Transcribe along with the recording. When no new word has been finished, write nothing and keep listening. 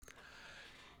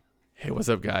Hey, what's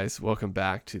up, guys? Welcome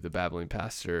back to the Babbling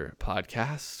Pastor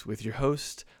podcast with your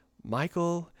host,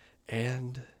 Michael.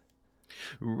 And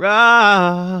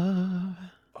Ra.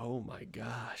 oh my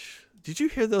gosh, did you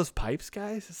hear those pipes,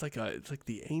 guys? It's like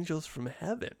the angels from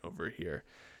heaven over here,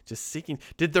 just singing.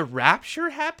 Did the rapture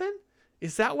happen?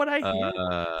 Is that what I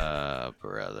hear?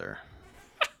 Brother.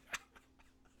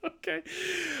 Okay,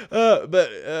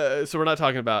 so we're not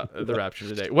talking about the rapture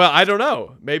today. Well, I don't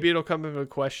know. Maybe it'll come up a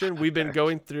question. We've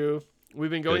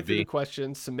been going Could through the be.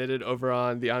 questions submitted over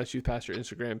on the Honest Youth Pastor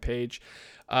Instagram page.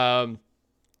 And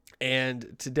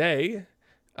today,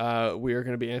 we are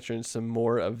going to be answering some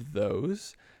more of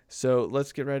those. So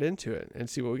let's get right into it and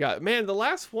see what we got. Man, the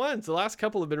last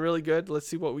couple have been really good. Let's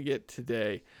see what we get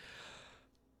today.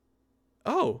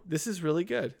 Oh, this is really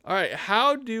good. All right.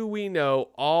 How do we know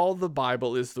all the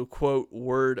Bible is the quote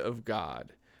word of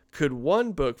God? Could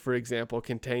one book, for example,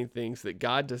 contain things that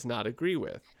God does not agree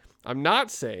with? I'm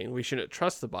not saying we shouldn't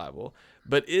trust the Bible,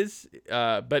 but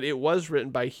it was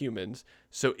written by humans,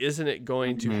 so isn't it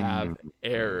going to Mm. have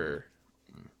error?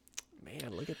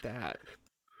 Man, look at that.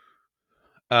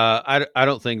 I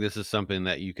don't think this is something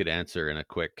that you could answer in a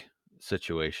quick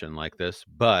situation like this,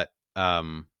 but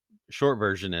short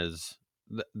version is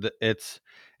it's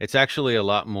actually a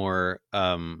lot more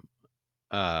uh,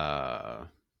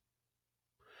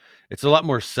 it's a lot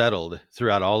more settled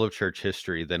throughout all of church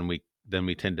history than we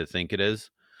tend to think it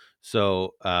is.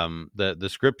 So the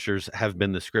scriptures have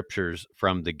been the scriptures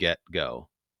from the get go.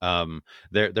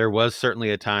 There was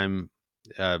certainly a time,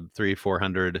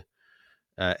 300-400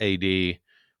 AD,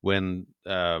 when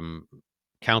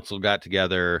council got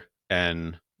together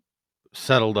and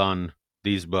settled on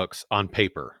these books on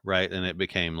paper, right? And it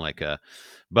became like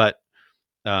but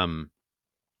um,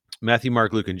 Matthew,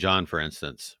 Mark, Luke, and John, for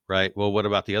instance, right? Well, what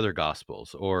about the other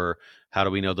gospels? Or how do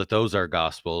we know that those are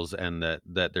gospels and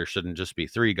that there shouldn't just be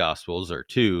three gospels or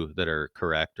two that are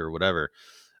correct or whatever?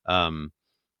 Um,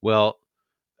 well,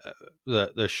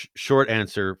 the short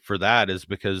answer for that is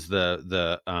because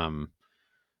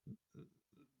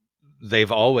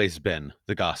they've always been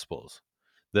the gospels.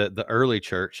 The early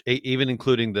church, even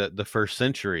including the first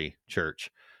century church,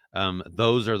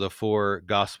 those are the four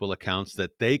gospel accounts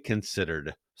that they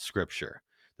considered scripture,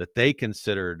 that they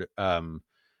considered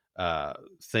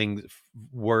things,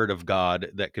 word of God,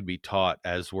 that could be taught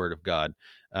as word of God.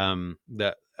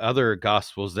 The other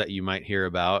gospels that you might hear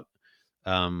about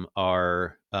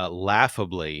are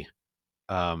laughably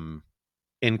um,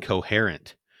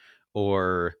 incoherent,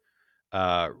 or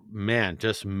man,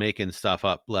 just making stuff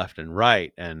up left and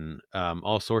right, and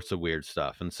all sorts of weird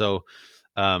stuff. And so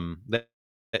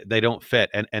they don't fit.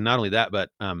 And not only that, but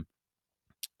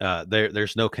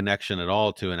there's no connection at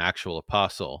all to an actual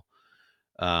apostle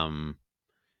um,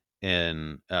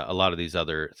 in a lot of these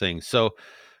other things. So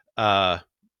uh,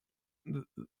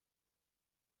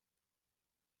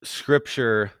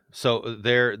 scripture. So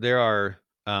there are.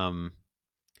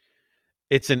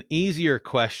 It's an easier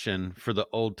question for the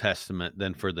Old Testament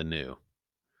than for the New.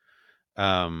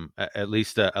 At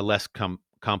least a less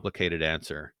complicated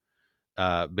answer,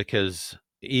 because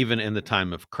even in the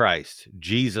time of Christ,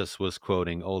 Jesus was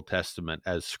quoting Old Testament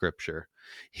as scripture.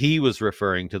 He was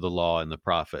referring to the law and the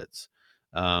prophets,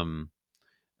 um,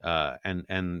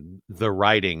 and the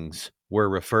writings were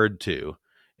referred to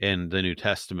in the New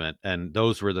Testament, and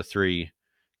those were the three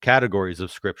categories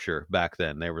of scripture back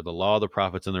then. They were the law, the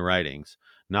prophets, and the writings,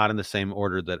 not in the same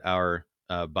order that our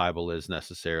Bible is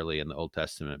necessarily in the Old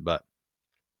Testament, but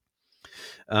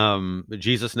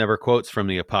Jesus never quotes from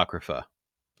the Apocrypha,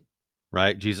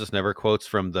 right? Jesus never quotes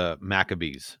from the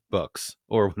Maccabees books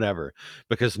or whatever,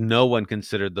 because no one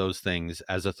considered those things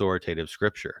as authoritative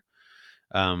scripture.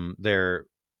 They're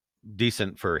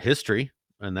decent for history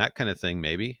and that kind of thing,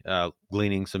 maybe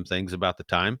gleaning some things about the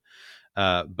time.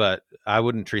 But I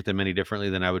wouldn't treat them any differently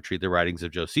than I would treat the writings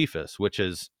of Josephus, which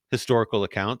is historical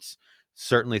accounts,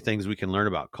 certainly things we can learn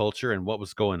about culture and what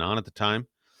was going on at the time.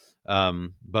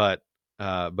 But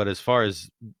as far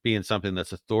as being something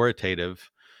that's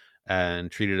authoritative and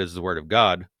treated as the word of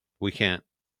God, we can't.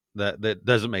 That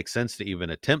doesn't make sense to even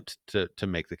attempt to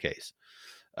make the case.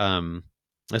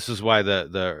 This is why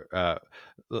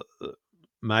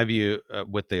my view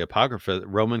with the Apocrypha,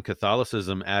 Roman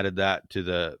Catholicism added that to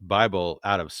the Bible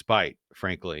out of spite,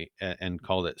 frankly, and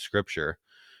called it Scripture,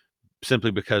 simply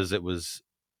because it was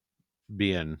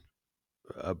being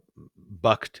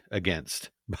bucked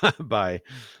against by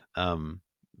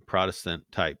Protestant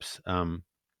types.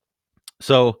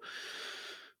 So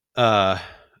uh,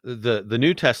 the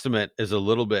New Testament is a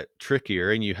little bit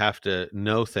trickier, and you have to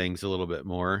know things a little bit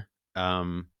more.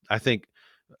 I think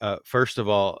first of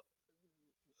all,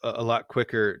 a lot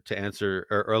quicker to answer,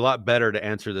 or a lot better to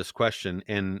answer this question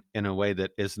in a way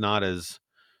that is not as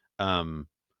um,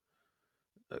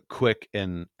 quick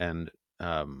and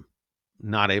um,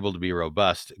 not able to be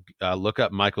robust. Look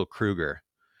up Michael Kruger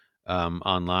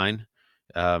online,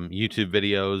 YouTube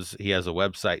videos. He has a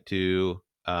website too.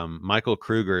 Michael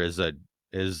Kruger is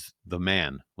the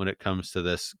man when it comes to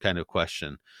this kind of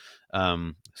question.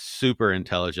 Super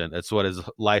intelligent. That's what his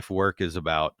life work is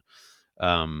about.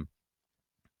 Um,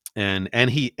 and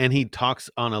he talks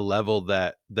on a level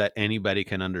that anybody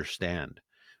can understand,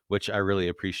 which I really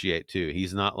appreciate too.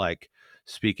 He's not like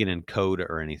speaking in code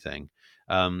or anything.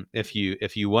 If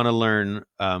you want to learn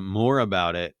more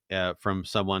about it from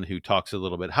someone who talks a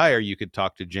little bit higher, you could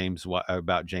talk to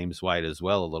about James White as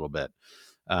well a little bit,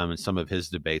 and some of his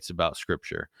debates about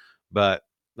scripture. But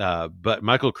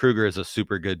Michael Kruger is a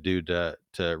super good dude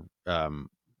to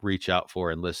reach out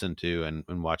for and listen to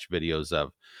and watch videos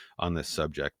of on this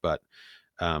subject. But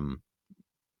um,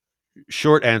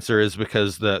 short answer is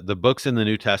because the books in the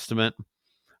New Testament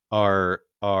are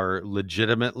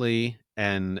legitimately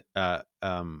and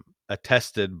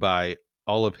attested by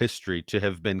all of history to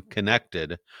have been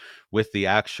connected with the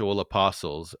actual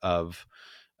apostles of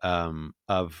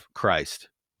Christ,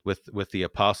 with the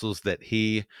apostles that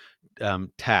he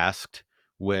tasked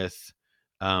with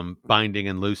binding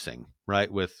and loosing,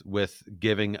 right? With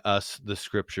giving us the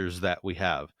scriptures that we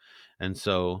have, and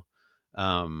so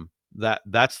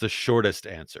that's the shortest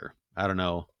answer. I don't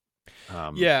know.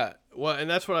 Um, Yeah, well, and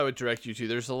that's what I would direct you to.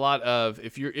 There's a lot of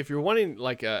if you're wanting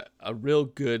like a real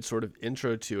good sort of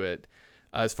intro to it,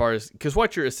 as far as because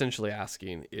what you're essentially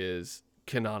asking is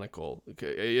canonical.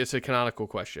 It's a canonical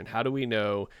question. How do we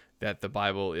know that the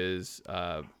Bible is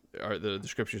are the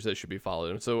scriptures that should be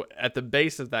followed? And so at the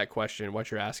base of that question,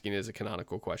 what you're asking is a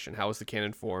canonical question. How is the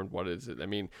canon formed? What is it? I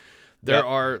mean, yep.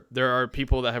 there are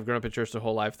people that have grown up in church their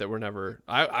whole life that were never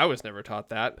I was never taught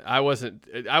that. I wasn't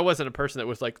a person that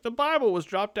was like the Bible was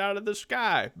dropped out of the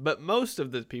sky. But most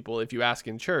of the people, if you ask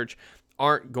in church,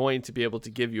 aren't going to be able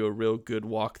to give you a real good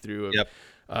walkthrough Yep.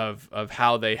 of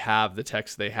how they have the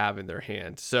text they have in their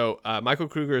hand. So Michael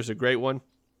Kruger is a great one.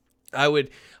 I would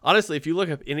honestly, if you look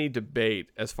up any debate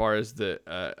as far as the,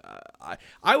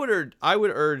 I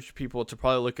would urge people to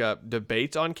probably look up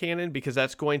debates on canon because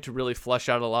that's going to really flesh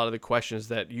out a lot of the questions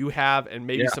that you have, and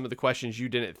maybe Yeah. some of the questions you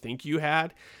didn't think you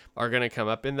had are going to come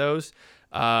up in those.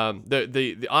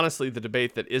 The honestly, the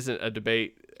debate that isn't a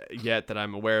debate yet that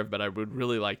I'm aware of, but I would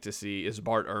really like to see is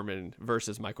Bart Ehrman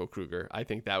versus Michael Kruger. I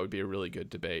think that would be a really good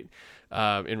debate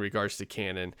in regards to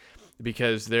canon,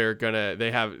 because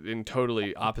they have in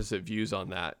totally opposite views on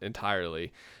that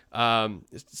entirely.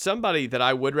 Somebody that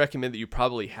I would recommend that you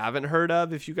probably haven't heard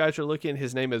of if you guys are looking,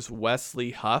 his name is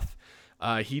Wesley Huff.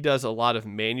 He does a lot of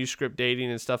manuscript dating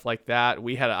and stuff like that.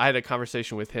 I had a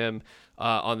conversation with him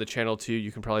on the channel too.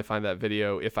 You can probably find that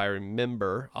video if I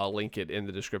remember. I'll link it in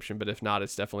the description, but if not,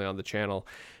 it's definitely on the channel.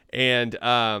 And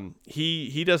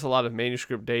he does a lot of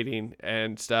manuscript dating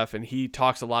and stuff, and he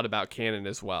talks a lot about canon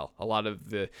as well. A lot of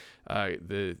the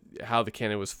how the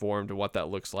canon was formed and what that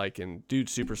looks like. And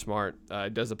dude's super smart.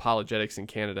 Does apologetics in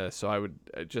Canada, so I would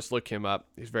just look him up.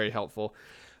 He's very helpful.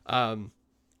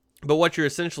 But what you're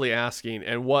essentially asking,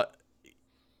 and what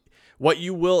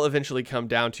you will eventually come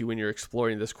down to when you're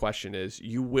exploring this question, is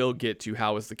you will get to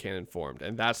how is the canon formed,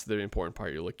 and that's the important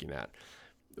part you're looking at.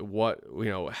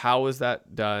 How was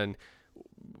that done?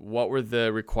 What were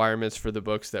the requirements for the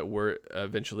books that were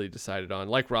eventually decided on?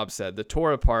 Like Rob said, the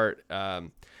Torah part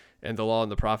and the Law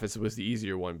and the Prophets was the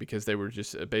easier one because they were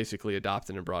just basically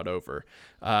adopted and brought over.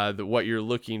 What you're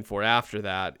looking for after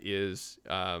that is,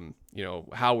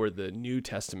 how were the New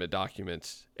Testament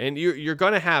documents? And you're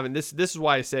going to have, and this is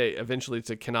why I say eventually it's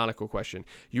a canonical question.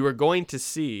 You are going to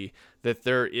see that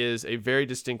there is a very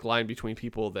distinct line between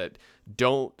people that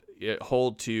don't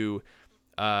hold to,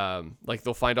 like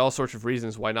they'll find all sorts of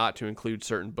reasons why not to include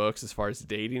certain books as far as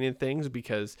dating and things,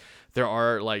 because there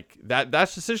are like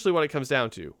that's essentially what it comes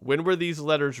down to. When were these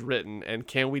letters written, and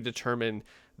can we determine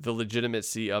the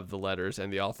legitimacy of the letters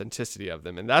and the authenticity of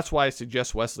them? And that's why I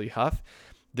suggest Wesley Huff.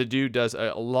 The dude does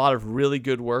a lot of really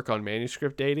good work on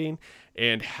manuscript dating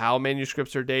and how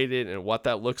manuscripts are dated and what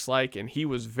that looks like. And he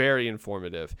was very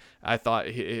informative. I thought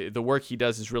the work he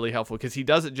does is really helpful because he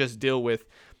doesn't just deal with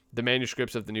the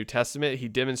manuscripts of the New Testament. He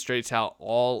demonstrates how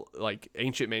all like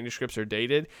ancient manuscripts are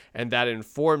dated, and that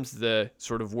informs the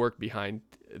sort of work behind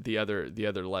the other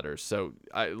letters. So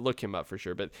I look him up for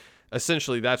sure. But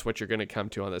essentially, that's what you're going to come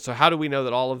to on that. So how do we know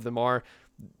that all of them are?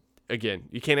 Again,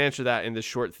 you can't answer that in this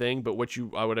short thing, but what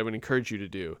I would encourage you to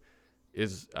do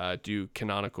is do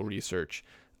canonical research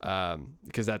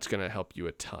because that's going to help you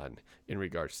a ton in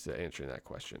regards to answering that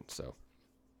question. So,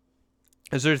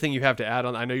 is there anything you have to add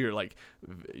on? I know you're like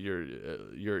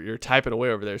you're typing away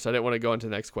over there, so I didn't want to go into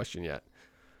the next question yet.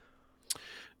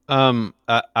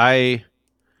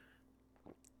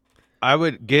 I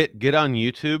would get on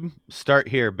YouTube. Start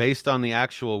here based on the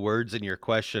actual words in your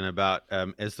question about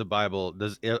is the Bible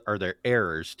are there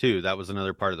errors too? That was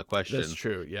another part of the That's question.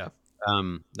 true. Yeah.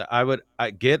 I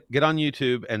get on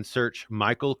YouTube and search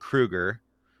Michael Kruger.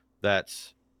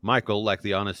 That's Michael, like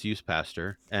the Honest Youth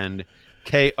Pastor, and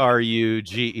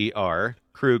Kruger,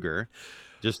 Kruger,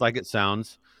 just like it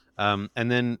sounds. And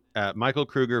then Michael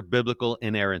Kruger, biblical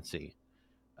inerrancy.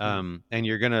 Mm,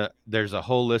 And there's a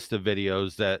whole list of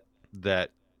videos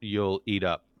that you'll eat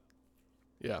up.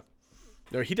 yeah.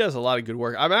 No, he does a lot of good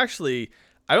work. I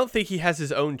don't think he has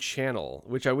his own channel,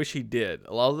 which I wish he did.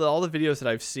 All the videos that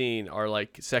I've seen are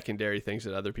like secondary things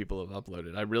that other people have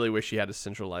uploaded. I really wish he had a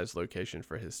centralized location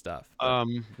for his stuff. But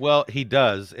Well, he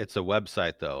does. It's a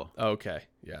website though. okay,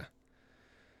 yeah.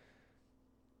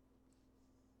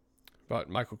 About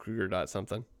Michael Kruger dot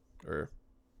something or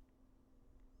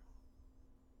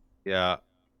Yeah.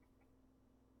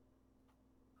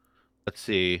 Let's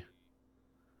see.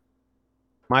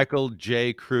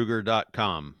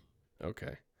 MichaelJKruger.com.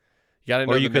 okay. You got to Or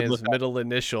know the you could man's look middle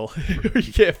initial, or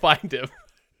you can't find him.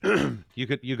 up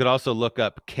you could also look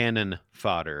up cannon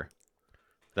fodder.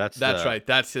 That's That's the right.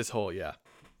 That's his whole. Yeah.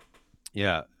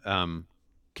 yeah,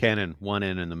 cannon, one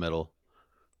N in the middle,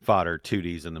 fodder, two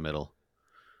D's in the middle.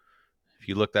 If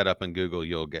you look that up in Google,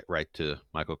 you'll get right to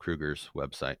Michael Kruger's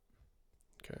website.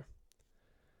 Okay.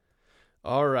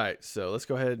 All right, so let's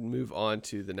go ahead and move on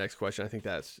to the next question. I think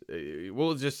that's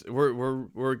we're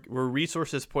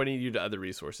resources pointing you to other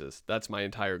resources. That's my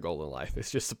entire goal in life.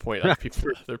 It's just to point other people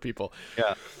to other people.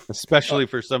 Yeah, especially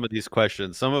for some of these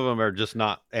questions. Some of them are just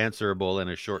not answerable in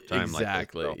a short time.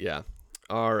 Exactly. Like this, so. Yeah.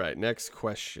 All right. Next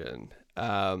question.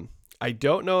 I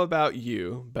don't know about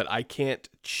you, but I can't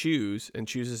choose, and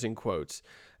chooses in quotes,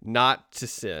 not to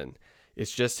sin.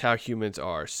 It's just how humans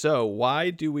are. So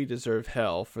why do we deserve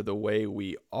hell for the way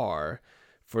we are,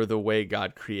 for the way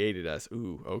God created us?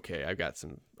 Ooh, okay. I've got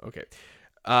some. Okay.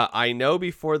 I know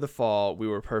before the fall we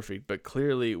were perfect, but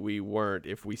clearly we weren't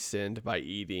if we sinned by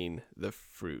eating the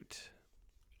fruit.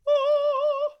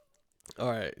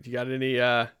 All right. You got any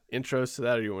intros to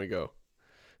that, or you want to go?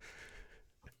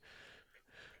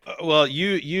 Well,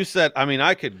 you said. I mean,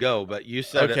 I could go, but you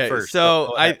said it Okay. first.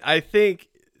 So I think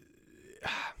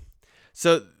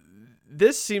so.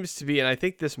 This seems to be, and I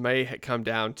think this may come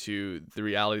down to the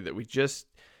reality that we just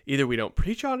either we don't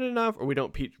preach on it enough, or we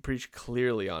don't preach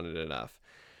clearly on it enough.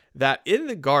 That in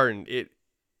the garden,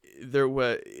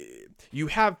 you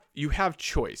have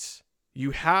choice.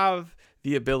 You have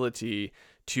the ability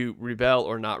to rebel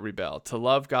or not rebel, to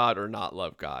love God or not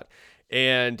love God.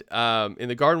 And in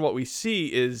the garden, what we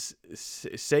see is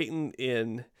Satan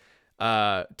in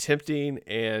tempting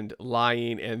and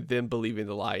lying, and then believing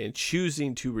the lie and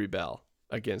choosing to rebel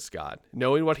against God,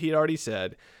 knowing what he had already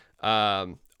said,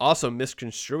 also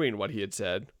misconstruing what he had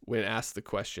said when asked the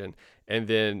question, and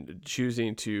then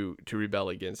choosing to rebel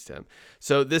against him.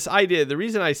 So this idea, the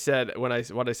reason I said when I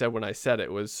said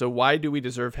it was, so why do we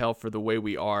deserve hell for the way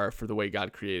we are, for the way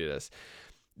God created us?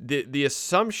 The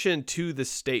assumption to the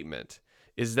statement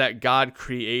is that God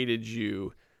created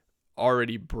you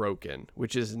already broken,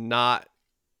 which is not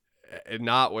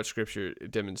what Scripture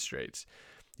demonstrates.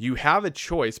 You have a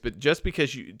choice, but just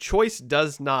because choice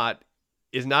is not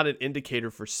an indicator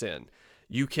for sin.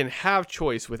 You can have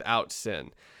choice without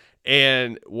sin.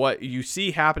 And what you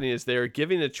see happening is they're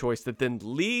giving a choice that then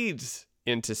leads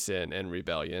into sin and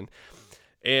rebellion.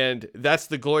 And that's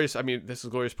this is the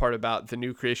glorious part about the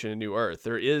new creation and new earth.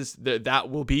 There is that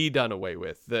will be done away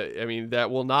with. That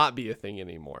will not be a thing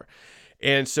anymore.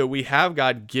 And so we have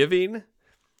God giving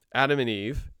Adam and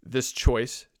Eve this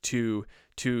choice to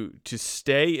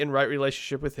stay in right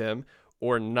relationship with him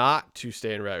or not to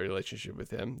stay in right relationship with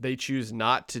him. They choose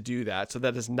not to do that. So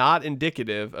that is not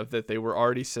indicative of that they were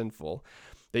already sinful.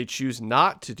 They choose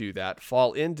not to do that,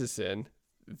 fall into sin,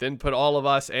 then put all of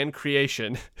us and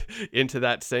creation into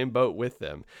that same boat with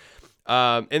them.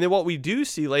 And then what we do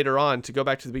see later on, to go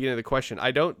back to the beginning of the question, I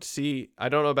don't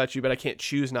know about you, but I can't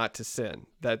choose not to sin.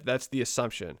 That's the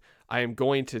assumption. I am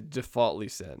going to defaultly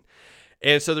sin.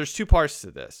 And so there's two parts to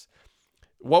this.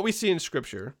 What we see in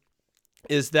Scripture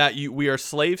is that we are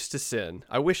slaves to sin.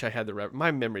 I wish I had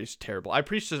my memory's terrible. I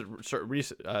preached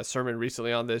a sermon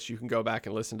recently on this. You can go back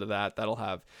and listen to that.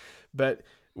 But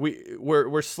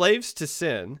we're slaves to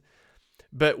sin.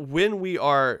 But when we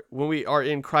are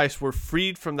in Christ, we're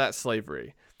freed from that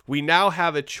slavery. We now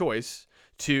have a choice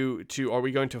to are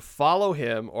we going to follow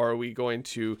him, or are we going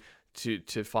to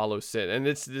follow sin? And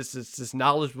it's this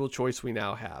knowledgeable choice we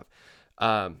now have.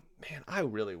 Man, I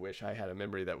really wish I had a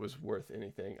memory that was worth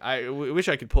anything. Wish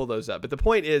I could pull those up. But the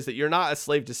point is that you're not a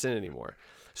slave to sin anymore.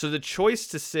 So the choice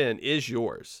to sin is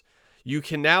yours. You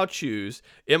can now choose,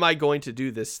 am I going to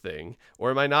do this thing, or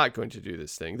am I not going to do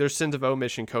this thing? There's sins of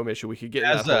omission, commission. We could get in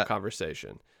that As whole a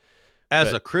conversation. as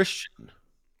But a Christian,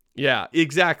 yeah,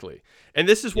 exactly. And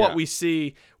this is what yeah, we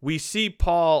see. We see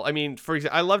Paul. I mean, for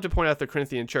example, I love to point out the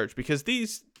Corinthian church, because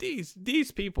these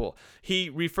people, he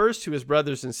refers to as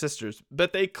brothers and sisters,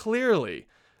 but they clearly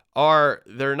are.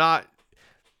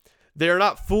 They're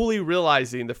not fully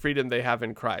realizing the freedom they have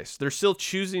in Christ. They're still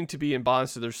choosing to be in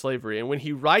bonds to their slavery. And when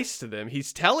he writes to them,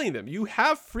 he's telling them, you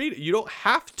have freedom. You don't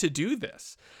have to do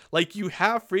this. Like, you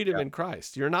have freedom yeah, in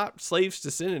Christ. You're not slaves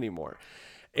to sin anymore.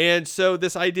 And so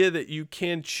this idea that you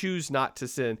can choose not to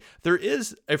sin, there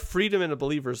is a freedom in a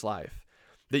believer's life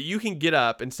that you can get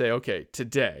up and say, okay,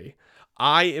 today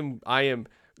I am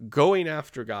going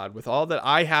after God with all that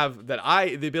I have,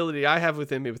 the ability I have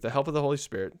within me with the help of the Holy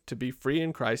Spirit to be free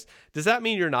in Christ. Does that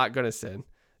mean you're not going to sin?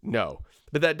 No.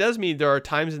 But that does mean there are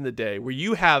times in the day where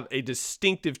you have a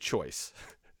distinctive choice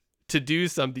to do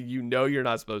something you know you're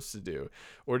not supposed to do,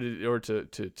 or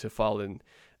to fall in,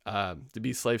 to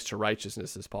be slaves to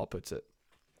righteousness, as Paul puts it.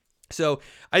 So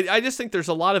I just think there's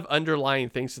a lot of underlying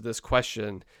things to this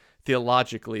question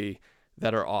theologically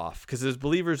that are off, because as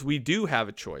believers, we do have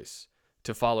a choice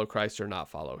to follow Christ or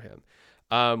not follow him.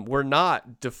 We're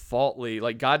not defaultly,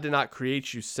 like, God did not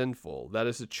create you sinful. That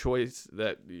is a choice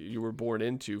that you were born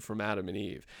into from Adam and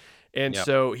Eve. And yeah,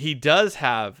 so he does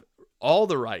have all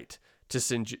the right to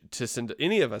send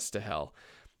any of us to hell,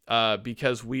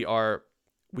 because we are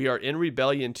in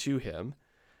rebellion to him,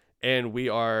 and we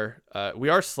are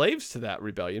slaves to that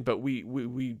rebellion. But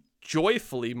we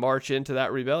joyfully march into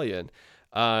that rebellion,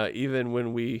 even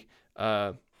when we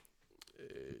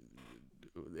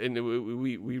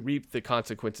we reap the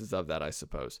consequences of that, I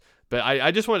suppose. But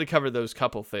I just wanted to cover those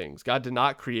couple things. God did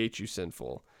not create you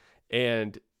sinful,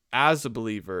 and as a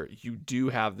believer, you do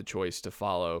have the choice to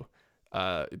follow,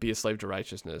 be a slave to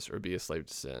righteousness or be a slave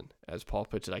to sin. As Paul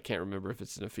puts it, I can't remember if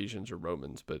it's in Ephesians or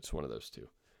Romans, but it's one of those two.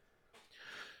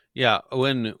 yeah.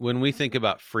 When we think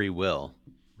about free will,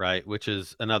 right, which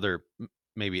is another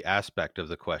maybe aspect of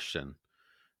the question,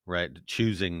 right,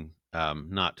 choosing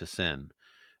not to sin.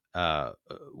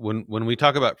 When we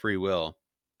talk about free will,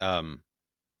 um,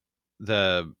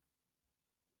 the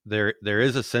there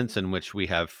is a sense in which we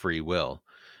have free will.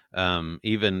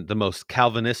 Even the most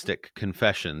Calvinistic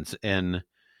confessions in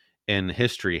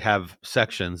history have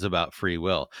sections about free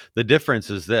will. The difference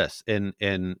is this: in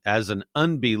as an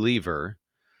unbeliever,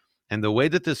 and the way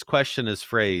that this question is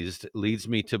phrased leads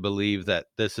me to believe that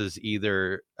this is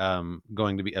either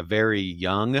going to be a very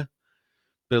young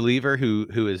believer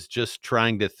who is just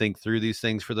trying to think through these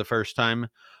things for the first time,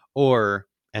 or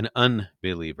an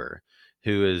unbeliever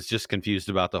who is just confused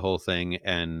about the whole thing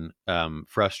and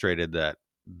frustrated that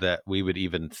we would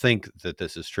even think that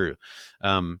this is true.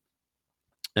 Um,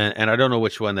 and I don't know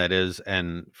which one that is.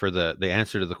 And for the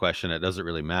answer to the question, it doesn't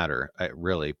really matter,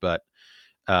 really. But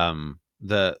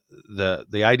the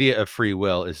idea of free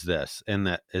will is this, and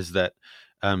that is that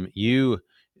you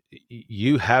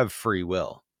have free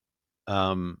will,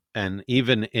 and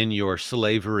even in your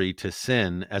slavery to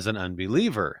sin as an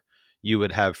unbeliever, you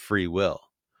would have free will.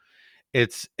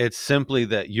 It's simply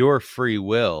that your free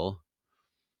will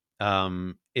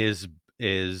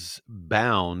is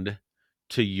bound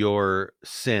to your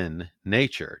sin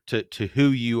nature, to who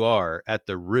you are at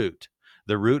the root.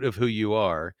 The root of who you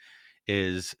are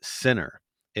is sinner,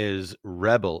 is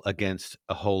rebel against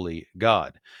a holy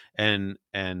God. And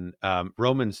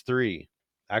Romans 3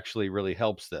 actually really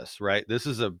helps this, right? This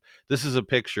is a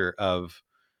picture of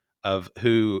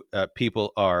who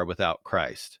people are without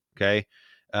Christ. Okay.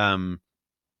 um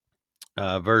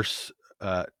Verse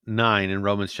 9 in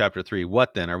Romans chapter 3.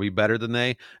 What then? Are we better than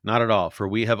they? Not at all. For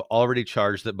we have already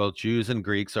charged that both Jews and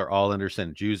Greeks are all under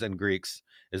sin. Jews and Greeks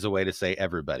is a way to say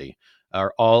everybody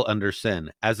are all under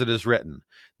sin. As it is written,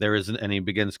 there is, and he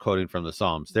begins quoting from the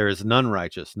Psalms, there is none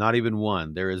righteous, not even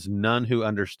one. There is none who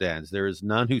understands. There is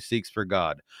none who seeks for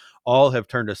God. All have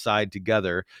turned aside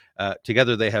together.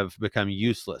 Together they have become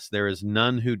useless. There is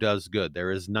none who does good.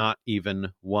 There is not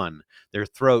even one. Their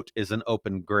throat is an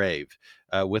open grave.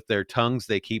 With their tongues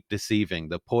they keep deceiving.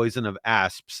 The poison of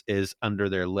asps is under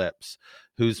their lips,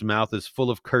 whose mouth is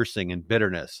full of cursing and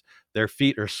bitterness. Their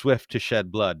feet are swift to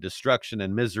shed blood. Destruction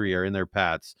and misery are in their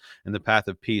paths, and the path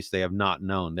of peace they have not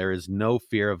known. There is no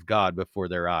fear of God before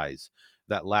their eyes.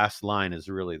 That last line is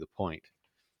really the point.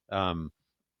 Um,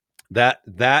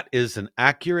 That is an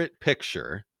accurate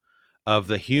picture of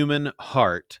the human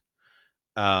heart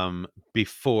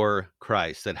before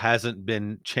Christ that hasn't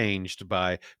been changed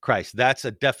by Christ. That's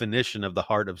a definition of the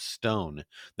heart of stone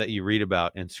that you read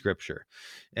about in Scripture,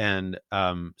 and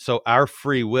so our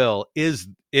free will is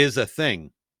a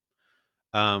thing.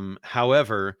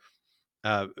 However,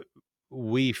 uh,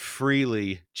 we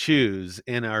freely choose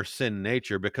in our sin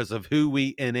nature because of who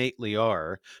we innately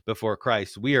are before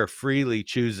Christ. We are freely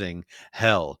choosing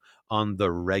hell on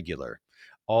the regular,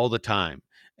 all the time.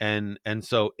 And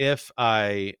so if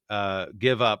I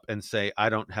give up and say I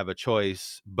don't have a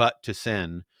choice but to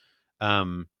sin,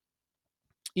 um,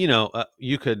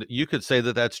 you could say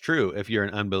that that's true if you're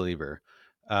an unbeliever,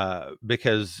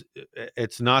 because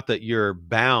it's not that you're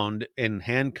bound in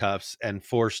handcuffs and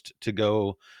forced to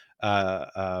go uh,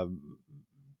 uh,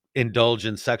 indulge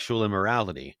in sexual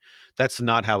immorality. That's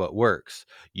not how it works.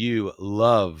 You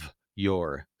love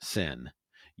your sin.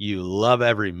 You love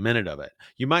every minute of it.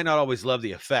 You might not always love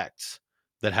the effects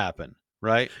that happen,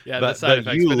 right? Yeah, the side But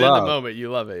effects, you but in the love, moment,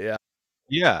 you love it. Yeah.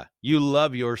 yeah, you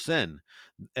love your sin.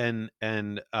 And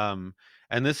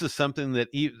this is something that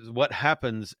what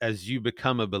happens as you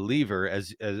become a believer,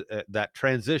 as that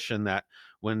transition, that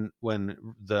when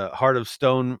the heart of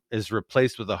stone is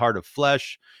replaced with the heart of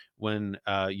flesh, when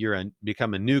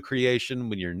become a new creation,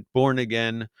 when you're born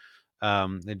again.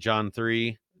 And John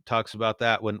 3 talks about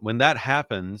that. When that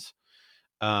happens,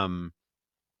 um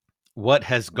what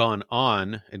has gone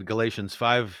on, and Galatians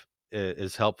 5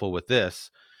 is helpful with this.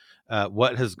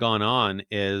 What has gone on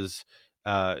is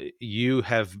you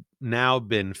have now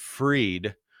been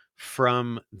freed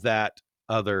from that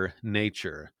other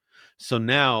nature. So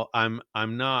now I'm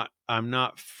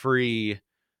not free.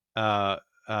 uh,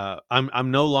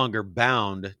 I'm no longer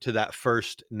bound to that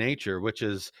first nature, which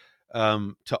is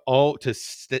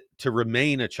to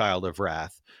remain a child of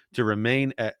wrath, to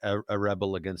remain a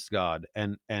rebel against God,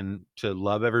 and to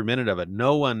love every minute of it.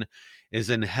 No one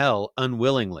is in hell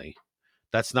unwillingly.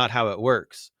 That's not how it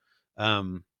works.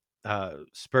 Um,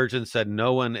 Spurgeon said,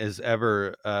 no one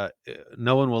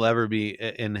will ever be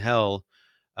in hell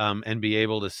and be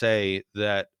able to say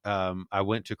that I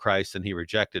went to Christ and He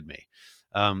rejected me.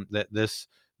 That this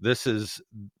is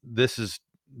this is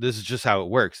this is just how it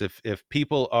works. If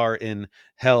people are in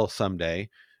hell someday,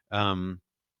 um,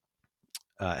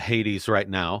 Hades right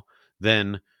now,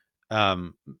 then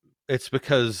um, it's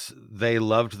because they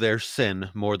loved their sin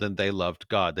more than they loved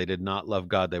God. They did not love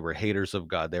God. They were haters of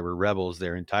God. They were rebels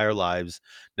their entire lives,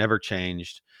 never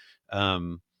changed.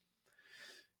 Um,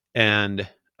 and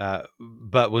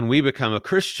but when we become a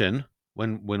Christian,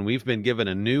 when we've been given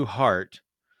a new heart,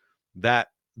 that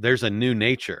there's a new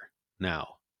nature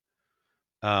now.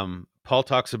 Paul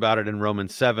talks about it in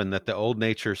Romans 7, that the old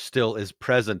nature still is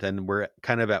present and we're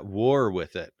kind of at war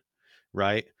with it,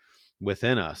 right,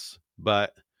 within us.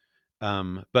 But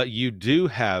you do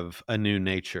have a new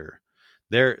nature.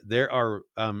 There are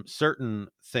certain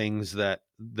things that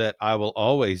I will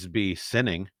always be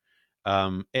sinning,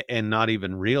 and not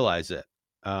even realize it.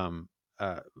 Um,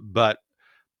 but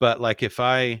like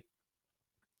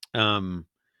um,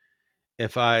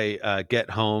 if I get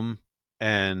home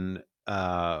and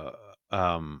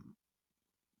um,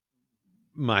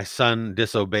 my son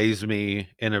disobeys me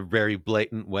in a very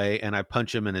blatant way and I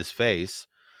punch him in his face,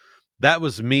 that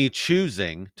was me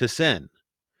choosing to sin,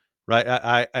 right?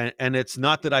 And it's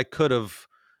not that I could have,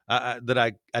 that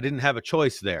I didn't have a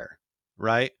choice there,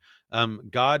 right?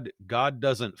 God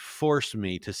doesn't force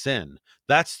me to sin.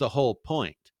 That's the whole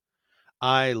point.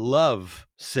 I love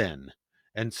sin.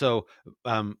 And so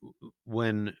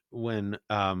when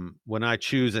I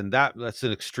choose, and that's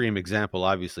an extreme example,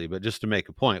 obviously, but just to make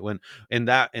a point, when in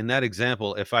that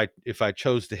example, if I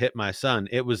chose to hit my son,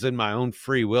 it was in my own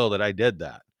free will that I did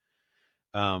that.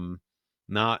 Um,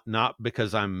 not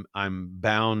because I'm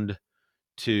bound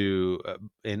to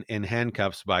in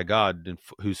handcuffs by God,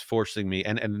 who's forcing me,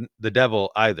 and the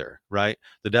devil either, right?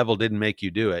 The devil didn't make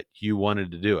you do it; you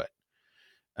wanted to do it.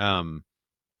 Um,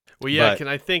 Well, yeah. but Can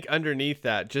I think underneath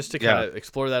that, just to kind yeah, of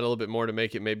explore that a little bit more, to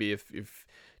make it maybe if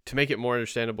to make it more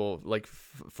understandable, like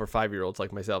for 5-year-olds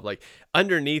like myself, like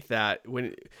underneath that,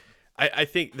 I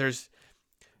think there's,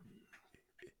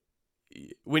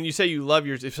 when you say you love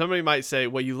your, if somebody might say,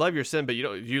 well, you love your sin, but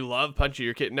you love punching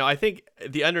your kid. No, I think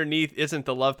the underneath isn't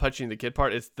the love punching the kid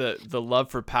part. It's the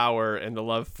love for power and the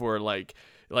love for like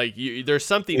you, there's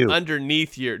something you,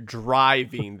 underneath you're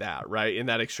driving that, right? In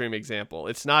that extreme example,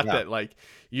 it's not yeah, that like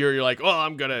you're like, oh,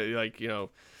 I'm gonna, like,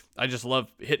 I just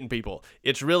love hitting people.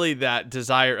 It's really that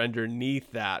desire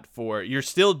underneath that, for you're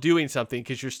still doing something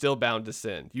because you're still bound to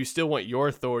sin. You still want your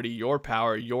authority, your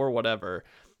power, your whatever.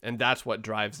 And that's what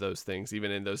drives those things,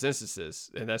 even in those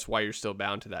instances. And that's why you're still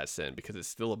bound to that sin, because it's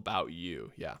still about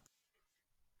you. Yeah.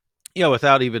 Yeah,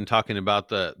 without even talking about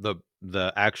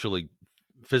the actually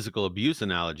physical abuse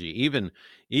analogy,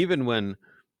 even when,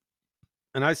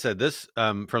 and I said this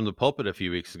from the pulpit a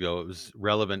few weeks ago, it was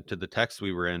relevant to the text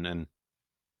we were in, and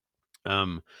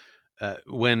um,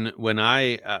 when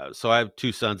I so I have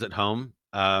two sons at home,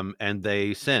 and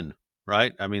they sin,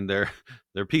 right? I mean, they're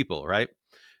they're people, right?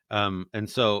 And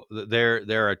so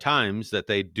there are times that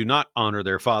they do not honor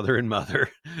their father and mother,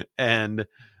 and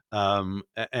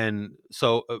and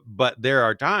so but there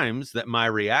are times that my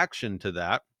reaction to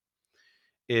that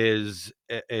is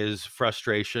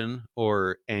frustration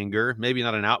or anger, maybe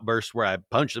not an outburst where I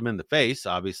punch them in the face,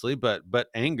 obviously, but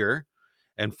anger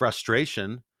and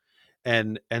frustration.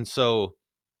 And so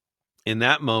in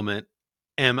that moment,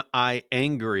 am I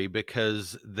angry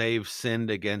because they've sinned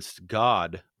against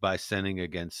God by sinning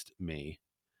against me?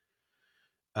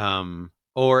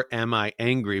 Or am I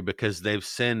angry because they've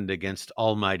sinned against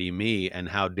almighty me, and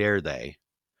how dare they?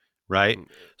 Right? And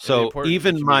the So important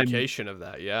even my, communication of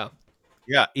that. Yeah.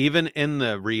 yeah, even in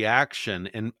the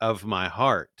reaction of my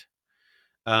heart,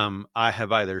 I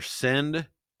have either sinned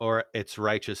or it's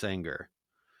righteous anger,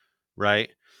 right?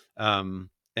 And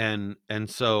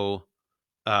so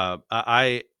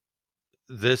I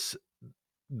this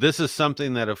this is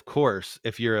something that, of course,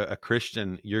 if you're a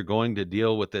Christian, you're going to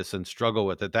deal with this and struggle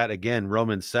with it. That again,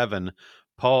 Romans 7,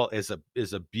 Paul is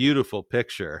a beautiful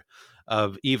picture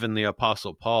of even the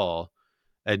Apostle Paul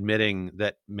admitting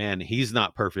that, man, he's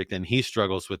not perfect and he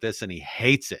struggles with this and he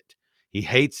hates it. He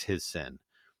hates his sin,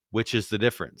 which is the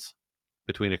difference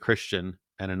between a Christian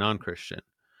and a non-Christian.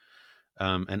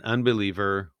 An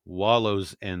unbeliever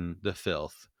wallows in the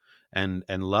filth and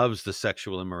loves the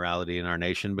sexual immorality in our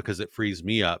nation because it frees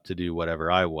me up to do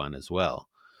whatever I want as well.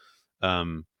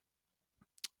 Um,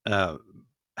 uh,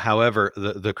 However,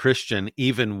 the Christian,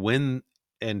 even when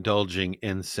indulging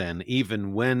in sin,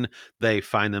 even when they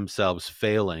find themselves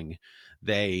failing,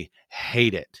 they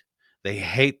hate it. They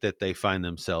hate that they find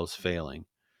themselves failing.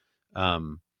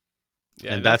 Um, Yeah,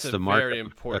 and and that's that's a the mark very of a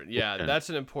important. Yeah, Christian. that's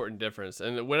an important difference.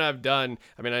 And when I've done,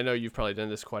 I mean, I know you've probably done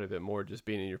this quite a bit more, just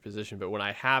being in your position. But when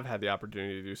I have had the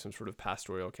opportunity to do some sort of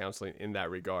pastoral counseling in that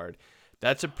regard,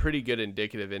 that's a pretty good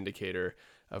indicative indicator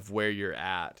of where you're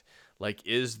at. Like,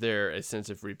 is there a sense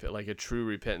of like a true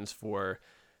repentance for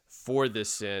this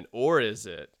sin, or is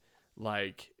it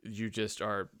like you just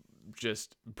are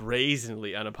just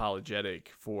brazenly unapologetic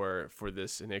for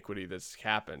this iniquity that's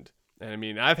happened? And I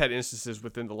mean, I've had instances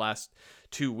within the last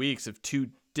 2 weeks of two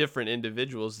different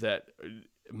individuals that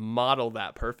model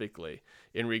that perfectly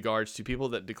in regards to people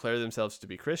that declare themselves to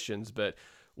be Christians, but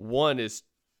one is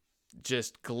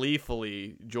just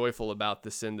gleefully joyful about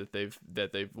the sin that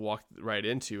they've walked right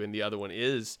into, and the other one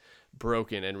is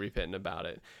broken and repentant about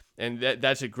it. And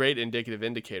that's a great indicative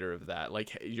indicator of that.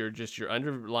 Like, your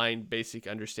underlying basic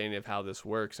understanding of how this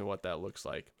works and what that looks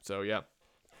like. So yeah,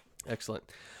 excellent.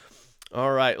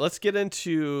 All right, let's get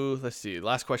into, let's see,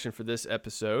 last question for this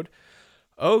episode.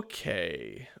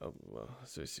 Okay.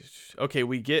 Okay,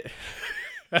 we get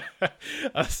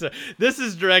so this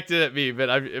is directed at me,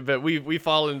 but we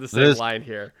fall in the same This line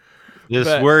here. this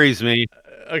But worries me.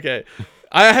 okay.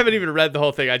 I haven't even read the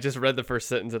whole thing. I just read the first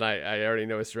sentence and I already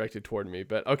know it's directed toward me.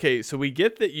 But okay, so we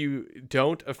get that you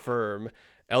don't affirm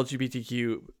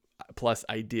LGBTQ plus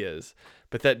ideas,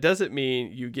 but that doesn't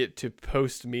mean you get to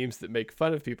post memes that make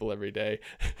fun of people every day.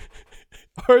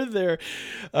 Are there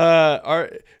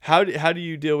are how do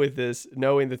you deal with this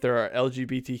knowing that there are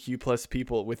LGBTQ plus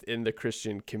people within the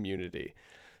Christian community?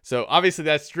 So obviously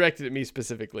that's directed at me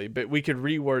specifically, but we could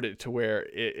reword it to where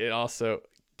it also,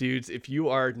 dudes, if you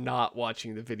are not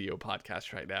watching the video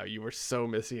podcast right now, you are so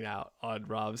missing out on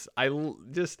Rob's.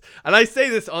 And I say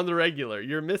this on the regular,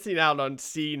 you're missing out on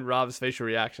seeing Rob's facial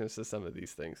reactions to some of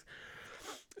these things.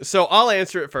 So I'll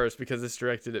answer it first because it's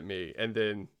directed at me, and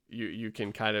then you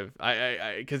can kind of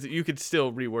because you could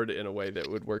still reword it in a way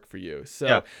that would work for you.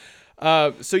 Yeah.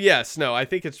 So so yes, no, I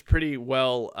think it's pretty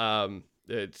well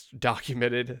it's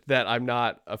documented that I'm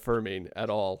not affirming at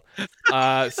all.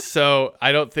 So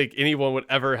I don't think anyone would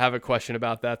ever have a question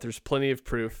about that. There's plenty of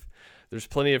proof. There's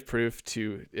plenty of proof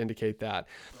to indicate that.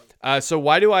 So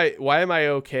why am I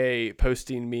okay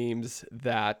posting memes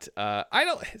that I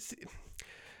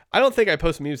don't think I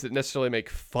post memes that necessarily make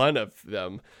fun of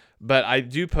them, but I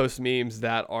do post memes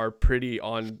that are pretty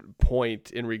on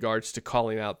point in regards to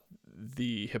calling out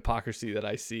the hypocrisy that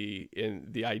I see in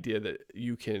the idea that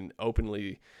you can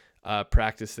openly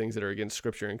practice things that are against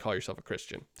Scripture and call yourself a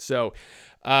Christian. So,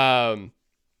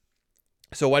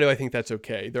 So why do I think that's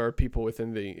okay? There are people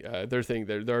within the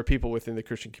there are people within the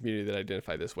Christian community that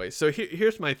identify this way. So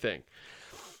here's my thing.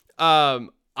 I'm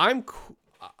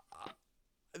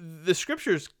the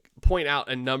scriptures point out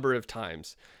a number of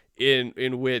times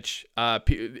in which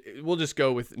we'll just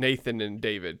go with Nathan and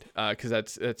David because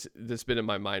that's been in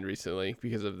my mind recently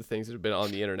because of the things that have been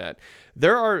on the internet.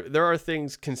 There are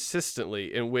things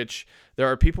consistently in which there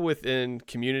are people within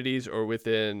communities or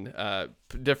within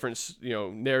different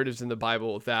narratives in the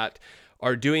Bible that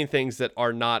are doing things that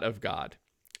are not of God.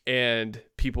 And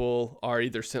people are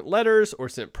either sent letters or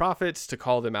sent prophets to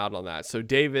call them out on that. So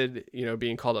David,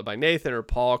 being called up by Nathan, or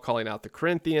Paul calling out the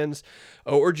Corinthians,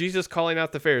 or Jesus calling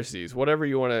out the Pharisees, whatever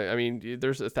you want to. I mean,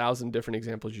 there's 1,000 different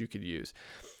examples you could use.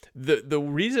 The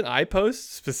reason I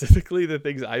post, specifically the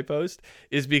things I post,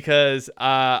 is because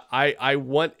I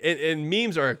want, and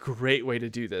memes are a great way to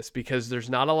do this because there's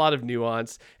not a lot of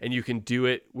nuance and you can do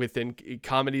it within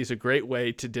comedy is a great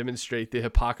way to demonstrate the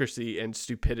hypocrisy and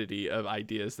stupidity of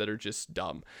ideas that are just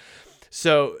dumb.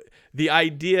 So the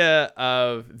idea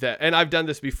of that, and I've done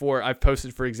this before. I've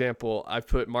posted, for example, I've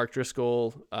put Mark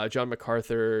Driscoll, John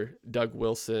MacArthur, Doug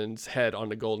Wilson's head on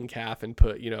the golden calf and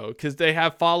put, because they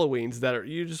have followings that are,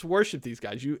 you just worship these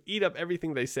guys. You eat up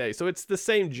everything they say. So it's the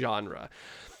same genre.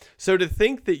 So to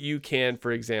think that you can,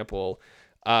 for example,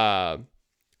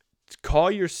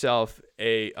 call yourself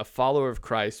a follower of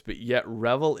Christ, but yet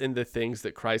revel in the things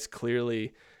that Christ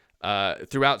clearly,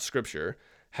 throughout Scripture,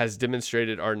 has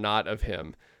demonstrated are not of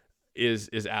him is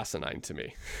asinine to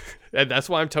me. And that's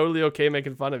why I'm totally okay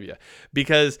making fun of you.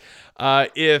 Because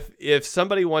if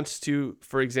somebody wants to,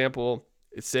 for example,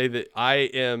 say that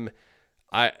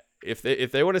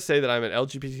if they want to say that I'm an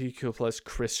LGBTQ plus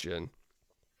Christian,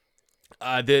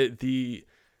 I think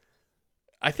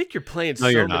you're playing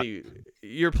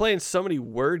you're playing so many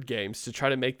word games to try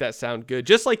to make that sound good.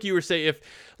 Just like you were saying, if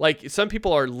like some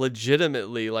people are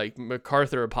legitimately like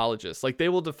MacArthur apologists, like they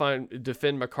will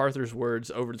defend MacArthur's words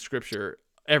over the scripture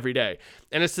every day.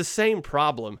 And it's the same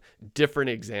problem, different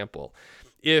example.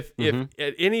 If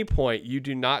at any point you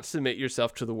do not submit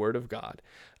yourself to the word of God,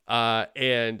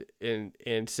 and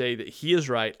say that he is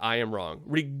right, I am wrong,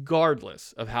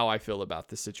 regardless of how I feel about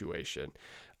the situation,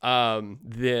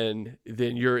 then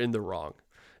you're in the wrong.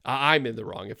 I'm in the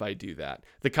wrong if I do that.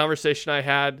 The conversation I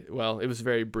had, well, it was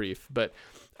very brief, but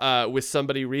with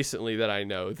somebody recently that I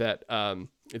know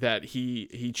that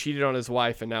he cheated on his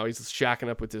wife and now he's shacking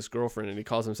up with his girlfriend and he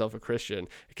calls himself a Christian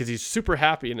because he's super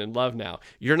happy and in love now.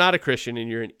 You're not a Christian and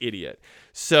you're an idiot.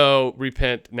 So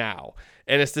repent now.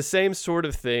 And it's the same sort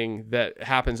of thing that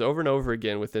happens over and over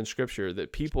again within Scripture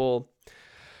that people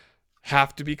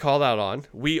have to be called out on.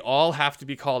 We all have to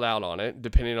be called out on it,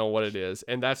 depending on what it is.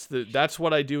 And that's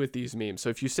what I do with these memes. So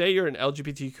if you say you're an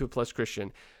LGBTQ plus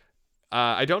Christian,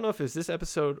 I don't know if it's this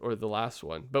episode or the last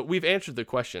one, but we've answered the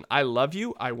question. I love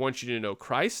you. I want you to know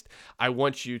Christ. I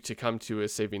want you to come to a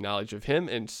saving knowledge of him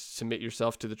and submit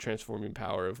yourself to the transforming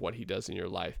power of what he does in your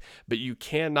life. But you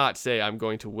cannot say, I'm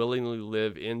going to willingly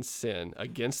live in sin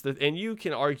against and you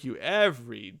can argue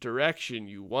every direction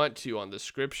you want to on the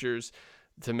scriptures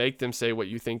to make them say what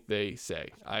you think they say.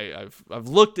 I've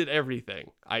looked at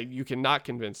everything. You cannot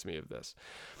convince me of this.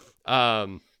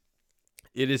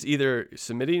 It is either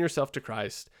submitting yourself to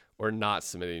Christ or not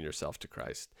submitting yourself to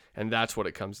Christ. And that's what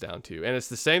it comes down to. And it's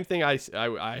the same thing I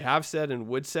have said and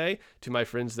would say to my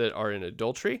friends that are in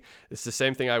adultery. It's the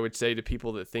same thing I would say to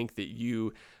people that think that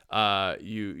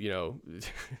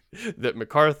that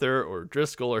MacArthur or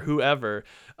Driscoll or whoever,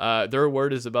 their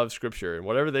word is above Scripture and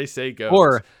whatever they say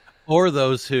goes. Or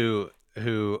those who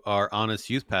are honest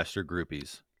youth pastor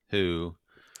groupies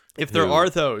if there are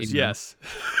those, yes.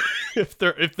 if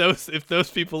those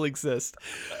people exist,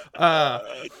 that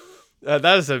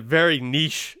is a very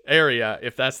niche area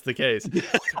if that's the case.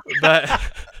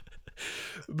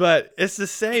 but it's the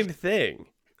same thing.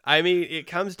 I mean, it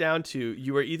comes down to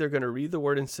you are either going to read the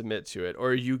word and submit to it, or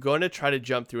are you going to try to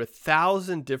jump through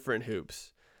 1,000 different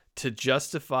hoops to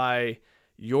justify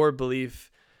your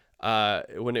belief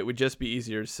when it would just be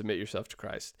easier to submit yourself to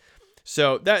Christ.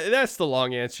 So that's the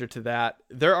long answer to that.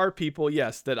 There are people,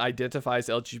 yes, that identify as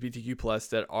LGBTQ plus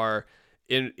that are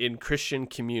in Christian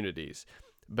communities,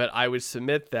 but I would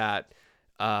submit that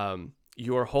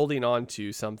you're holding on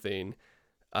to something.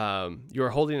 You're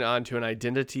holding on to an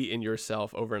identity in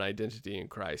yourself over an identity in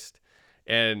Christ.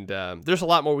 And there's a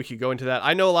lot more we could go into that.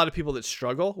 I know a lot of people that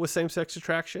struggle with same-sex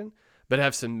attraction, but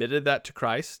have submitted that to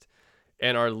Christ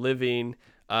and are living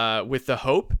with the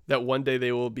hope that one day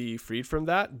they will be freed from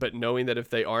that, but knowing that if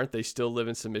they aren't, they still live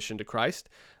in submission to Christ,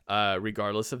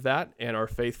 regardless of that, and are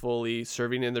faithfully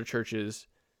serving in their churches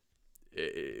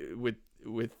with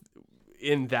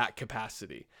in that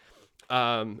capacity.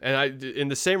 And I, in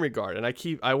the same regard, and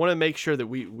I want to make sure that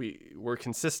we're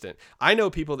consistent. I know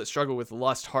people that struggle with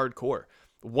lust hardcore,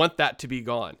 want that to be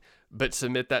gone, but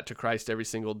submit that to Christ every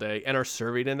single day and are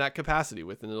serving in that capacity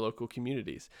within the local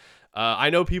communities. I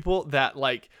know people that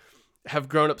like have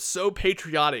grown up so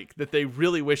patriotic that they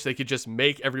really wish they could just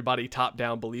make everybody top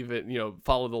down believe it,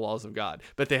 follow the laws of God.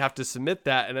 But they have to submit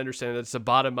that and understand that it's a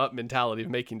bottom up mentality of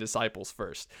making disciples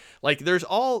first. Like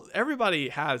everybody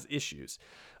has issues.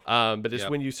 But it's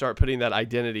Yep. when you start putting that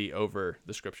identity over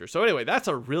the scripture. So anyway, that's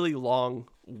a really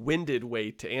long-winded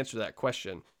way to answer that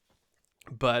question.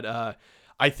 But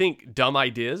I think dumb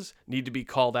ideas need to be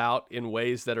called out in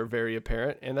ways that are very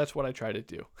apparent, and that's what I try to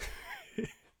do.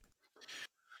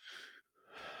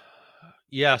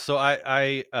 Yeah, so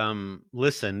I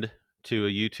listened to a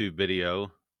YouTube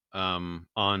video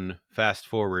on fast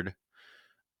forward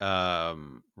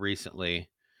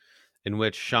recently, in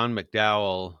which Sean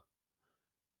McDowell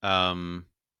um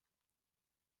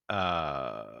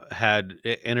had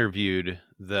interviewed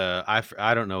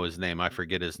I don't know his name, I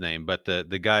forget his name, but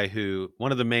the guy who,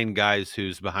 one of the main guys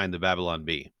who's behind the Babylon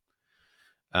Bee.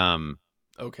 um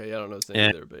Okay, I don't know his name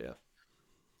and either, but yeah.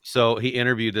 so he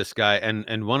interviewed this guy,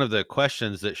 and one of the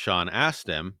questions that Sean asked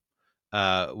him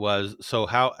was, so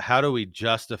how do we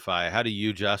justify, how do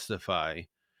you justify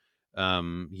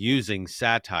using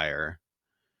satire,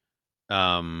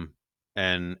 um,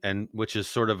 and which is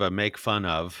sort of a make fun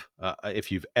of,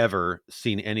 if you've ever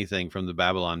seen anything from the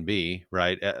Babylon Bee,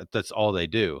 right? That's all they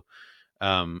do,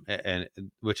 and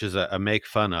which is a make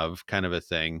fun of kind of a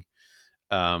thing.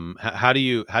 How do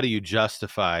you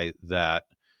justify that?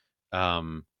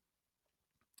 Um,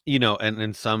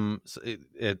 and some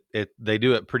they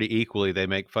do it pretty equally. They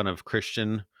make fun of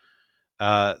Christian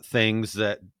things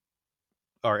that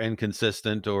are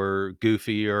inconsistent or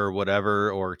goofy or whatever,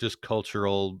 or just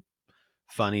cultural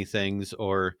funny things,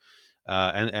 or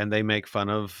and they make fun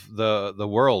of the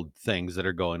world things that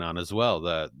are going on as well,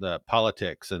 the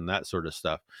politics and that sort of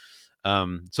stuff.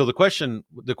 So the question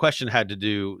had to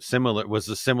do similar was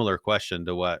a similar question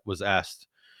to what was asked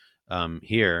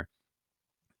here.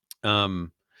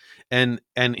 um and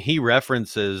he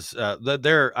references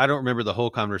there, I don't remember the whole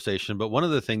conversation, but one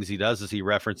of the things he does is he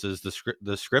references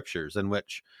the scriptures, in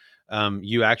which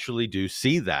you actually do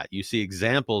see that, you see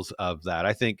examples of that.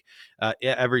 I think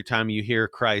every time you hear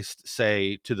Christ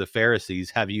say to the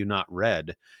Pharisees, have you not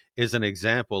read, is an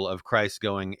example of Christ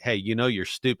going, hey, you're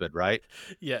stupid, right?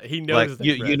 Yeah, he Like knows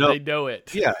you they've you read. know They know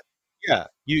it. yeah, yeah.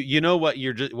 You know what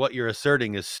you're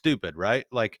asserting is stupid, right?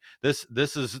 Like this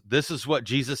is what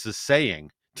Jesus is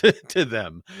saying to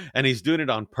them, and he's doing it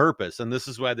on purpose, and this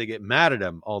is why they get mad at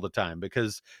him all the time,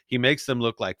 because he makes them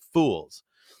look like fools.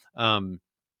 Um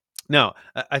Now,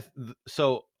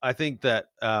 so I think that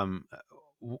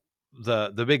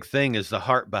the big thing is the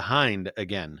heart behind,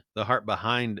 again, the heart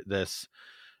behind this.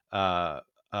 uh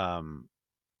um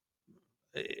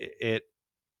it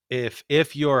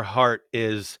if your heart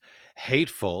is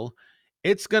hateful,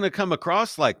 it's going to come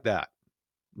across like that,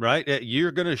 right?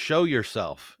 You're going to show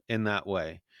yourself in that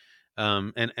way,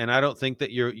 and I don't think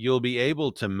that you'll be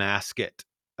able to mask it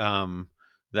um,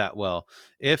 that well.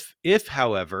 If,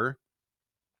 however,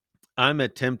 I'm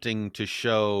attempting to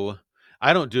show,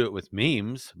 I don't do it with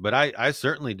memes, but I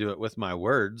certainly do it with my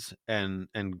words and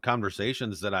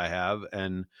conversations that I have,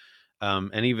 and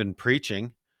even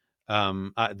preaching.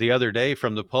 The other day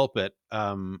from the pulpit,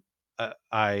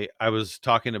 I was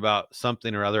talking about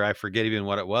something or other. I forget even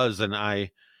what it was, and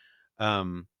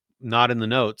um, not in the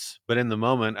notes, but in the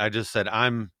moment, I just said,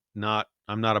 I'm not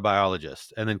a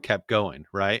biologist," and then kept going.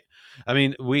 Right? I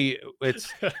mean,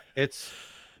 it's Yeah.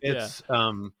 it's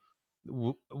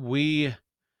we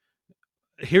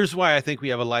here's why I think we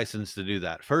have a license to do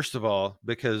that. First of all,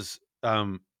 because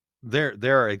there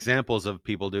are examples of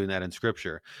people doing that in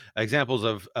Scripture, examples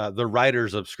of the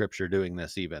writers of Scripture doing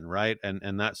this, even, right,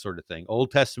 and that sort of thing.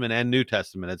 Old Testament and New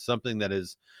Testament. It's something that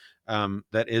is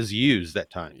used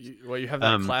at times. You have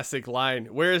that Um, classic line.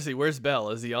 Where is he? Where's Bell?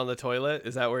 Is he on the toilet?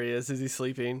 Is that where he is? Is he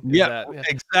sleeping? Is Yeah, that yeah?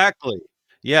 exactly.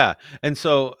 Yeah, and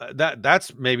so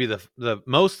that's maybe the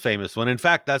most famous one. In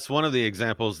fact, that's one of the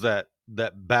examples that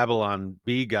Babylon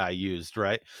B guy used,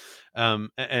 right? So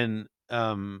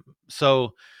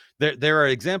there are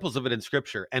examples of it in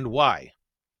Scripture, and why?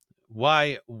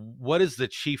 Why? What is the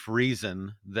chief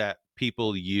reason that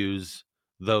people use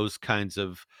those kinds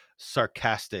of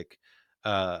sarcastic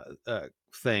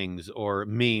things, or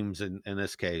memes in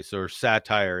this case, or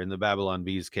satire in the Babylon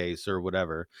Bees case, or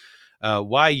whatever?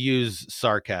 Why use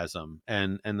sarcasm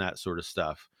and that sort of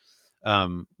stuff?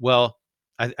 Well,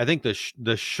 I think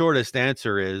the shortest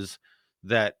answer is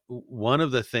that one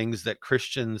of the things that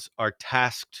Christians are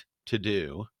tasked to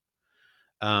do,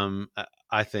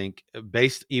 I think,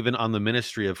 based even on the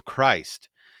ministry of Christ,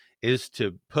 is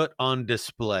to put on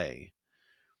display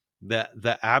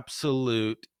the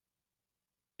absolute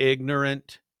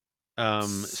ignorant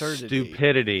Absurdity.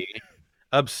 stupidity,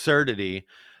 absurdity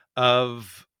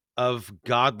of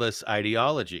godless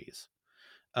ideologies.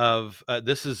 Of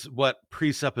this is what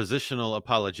presuppositional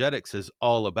apologetics is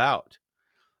all about.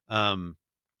 Um,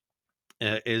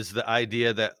 is the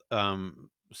idea that uh,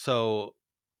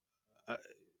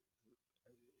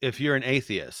 if you're an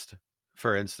atheist,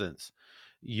 for instance,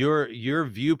 your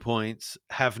viewpoints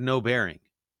have no bearing.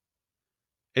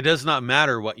 It does not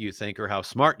matter what you think or how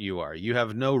smart you are. You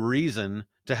have no reason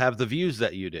to have the views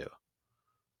that you do.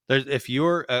 If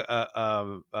you're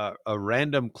a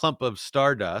random clump of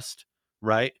stardust,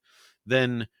 right?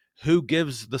 Then who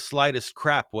gives the slightest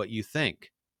crap what you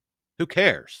think? Who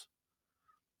cares?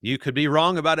 You could be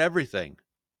wrong about everything.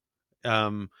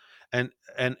 Um, and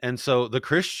so the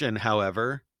Christian,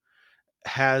 however,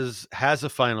 has a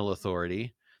final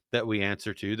authority that we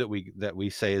answer to, that we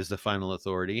say is the final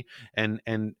authority, and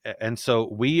so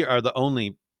we are the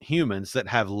only humans that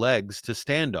have legs to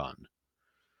stand on.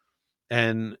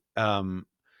 And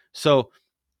so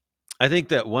I think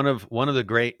that one of the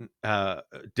great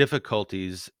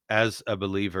difficulties as a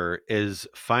believer is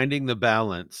finding the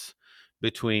balance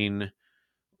between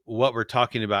what we're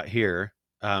talking about here,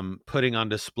 putting on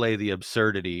display the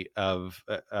absurdity of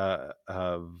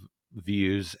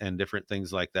views and different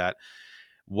things like that,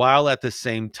 while at the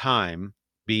same time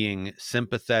being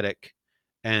sympathetic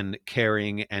and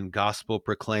caring and gospel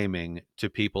proclaiming to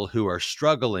people who are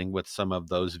struggling with some of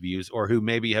those views, or who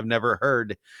maybe have never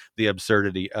heard the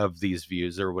absurdity of these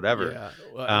views or whatever. Yeah.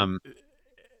 Well, Um,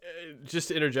 just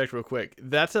to interject real quick,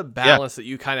 that's a yeah, balance that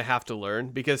you kind of have to learn,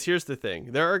 because here's the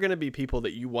thing: there are going to be people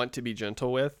that you want to be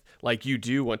gentle with, like you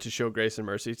do want to show grace and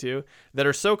mercy to, that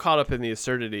are so caught up in the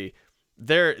absurdity,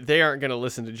 they aren't going to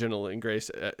listen to gentle and grace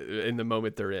in the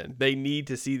moment they're in. They need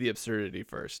to see the absurdity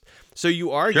first. So you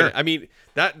are going sure. to, I mean,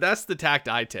 that's the tact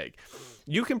I take.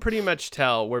 You can pretty much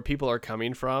tell where people are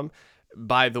coming from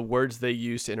by the words they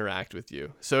use to interact with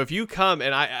you. So if you come,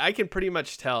 and I can pretty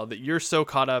much tell that you're so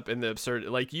caught up in the absurd,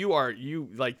 like you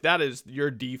like that is your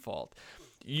default.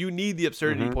 You need the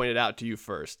absurdity Hmm. pointed out to you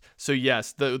first. So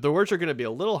yes, the words are going to be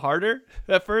a little harder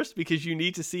at first, because you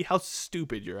need to see how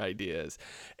stupid your idea is.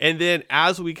 And then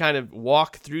as we kind of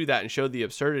walk through that and show the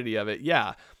absurdity of it,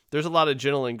 yeah, there's a lot of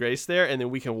gentle and grace there, and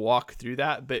then we can walk through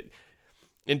that. But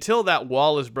until that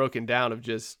wall is broken down of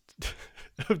just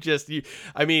of just you,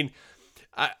 I mean,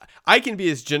 I I can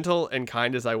be as gentle and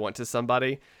kind as I want to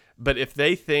somebody, but if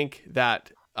they think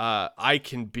that I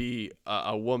can be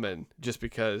a woman just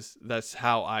because that's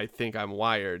how I think I'm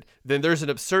wired, then there's an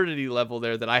absurdity level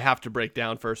there that I have to break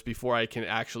down first before I can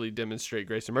actually demonstrate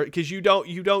grace and mercy. Because you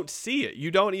don't see it,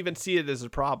 you don't even see it as a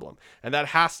problem, and that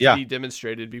has to Yeah, be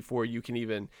demonstrated before you can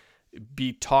even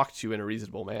be talked to in a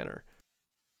reasonable manner.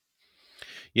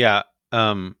 yeah.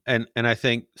 And I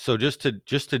think so. Just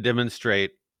to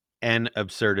demonstrate an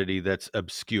absurdity that's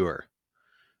obscure,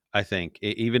 I think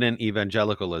even in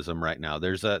evangelicalism right now,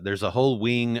 there's a whole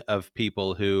wing of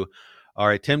people who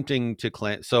are attempting to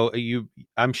claim. So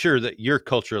I'm sure that you're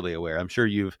culturally aware. I'm sure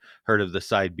you've heard of the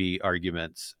side B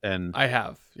arguments, and I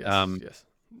have, yes, um, yes.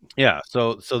 yeah.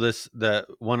 So this the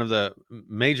one of the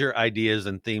major ideas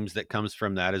and themes that comes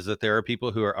from that is that there are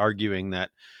people who are arguing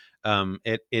that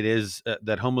it is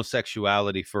that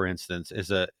homosexuality, for instance,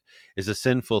 is a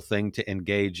sinful thing to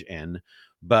engage in,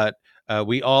 but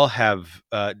we all have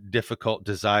difficult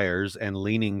desires and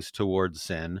leanings towards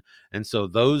sin, and so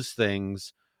those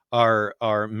things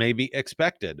are maybe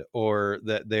expected, or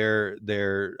that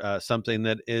they're something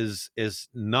that is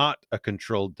not a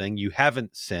controlled thing. You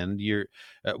haven't sinned. You're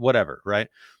whatever, right?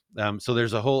 So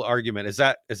there's a whole argument. Is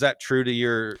that true to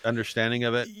your understanding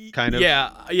of it? Kind of.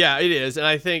 Yeah, it is. And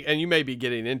I think, and you may be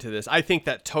getting into this, I think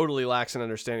that totally lacks an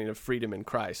understanding of freedom in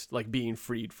Christ, like being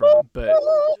freed from. But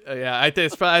yeah, I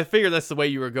figure that's the way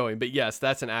you were going. But yes,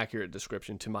 that's an accurate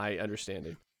description to my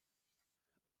understanding.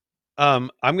 I'm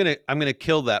gonna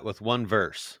kill that with one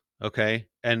verse, okay,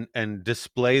 and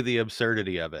display the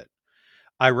absurdity of it.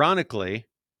 Ironically,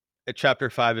 at chapter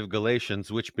 5 of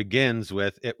Galatians, which begins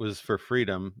with "It was for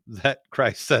freedom that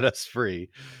Christ set us free,"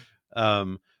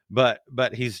 um, but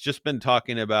he's just been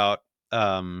talking about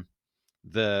um,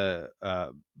 the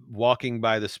walking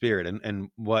by the Spirit, and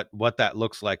what that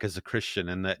looks like as a Christian,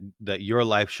 and that your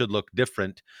life should look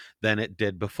different than it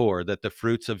did before, that the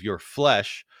fruits of your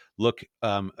flesh look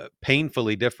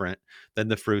painfully different than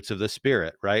the fruits of the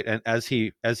Spirit, right? And as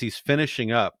he's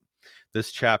finishing up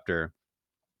this chapter,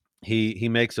 he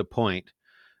makes a point.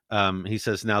 He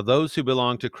says, "Now those who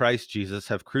belong to Christ Jesus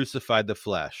have crucified the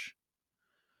flesh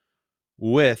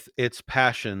with its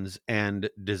passions and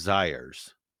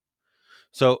desires."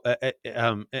 So,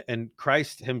 and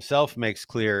Christ Himself makes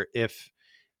clear, if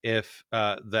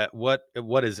that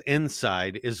what is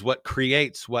inside is what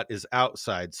creates what is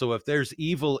outside. So if there's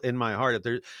evil in my heart, if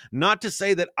there, not to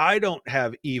say that I don't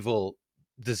have evil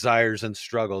desires and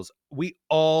struggles, we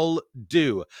all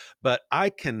do, but I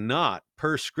cannot,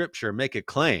 per Scripture, make a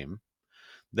claim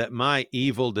that my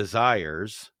evil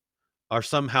desires are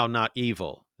somehow not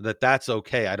evil, that's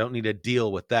okay. I don't need to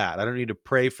deal with that. I don't need to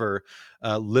pray for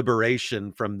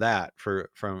liberation from that, for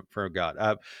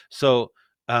God. So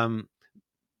um,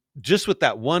 just with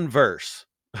that one verse,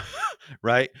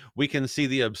 right, we can see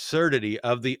the absurdity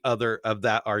of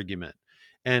that argument,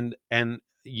 and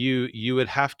you would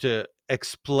have to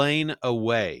explain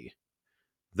away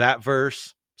that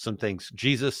verse, some things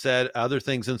Jesus said, other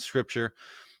things in Scripture.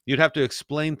 You'd have to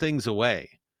explain things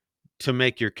away to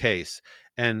make your case.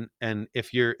 And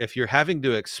if you're having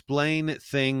to explain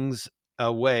things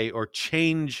away or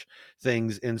change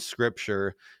things in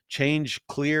Scripture, change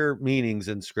clear meanings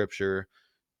in Scripture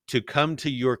to come to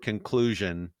your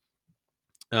conclusion,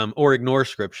 or ignore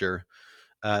Scripture,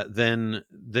 then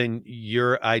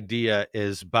your idea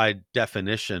is by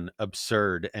definition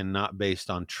absurd and not based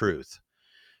on truth.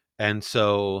 And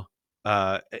so,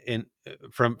 in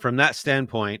from that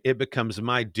standpoint, it becomes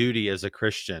my duty as a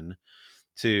Christian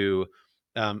to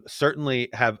certainly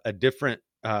have a different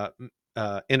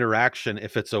interaction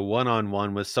if it's a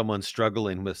one-on-one with someone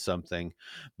struggling with something,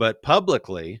 but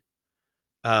publicly,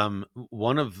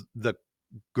 one of the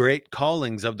great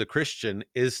callings of the Christian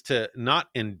is to not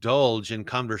indulge in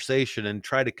conversation and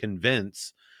try to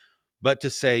convince, but to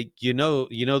say,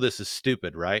 this is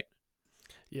stupid, right?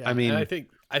 I Yeah, and I mean, think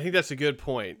I think that's a good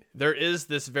point. There is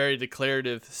this very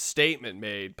declarative statement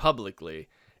made publicly,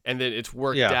 and then it's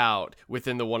worked yeah, out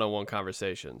within the one-on-one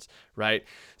conversations, right?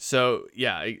 So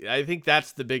yeah, I think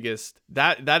that's the biggest,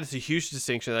 that is a huge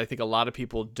distinction that I think a lot of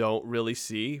people don't really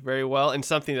see very well, and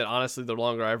something that honestly, the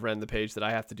longer I've read the page, that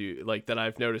I have to do, like, that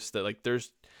I've noticed that, like,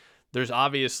 there's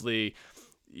obviously,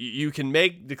 you can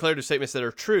make declarative statements that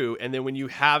are true, and then when you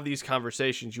have these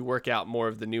conversations, you work out more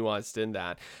of the nuance in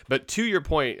that. But to your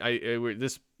point,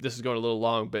 this is going a little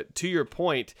long, but to your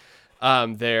point,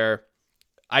 there,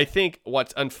 I think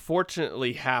what's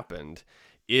unfortunately happened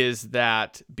is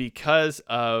that because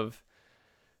of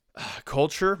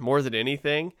culture more than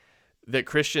anything, that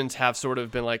Christians have sort of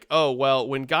been like, oh, well,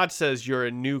 when God says you're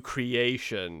a new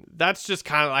creation, that's just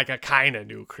kind of like a kind of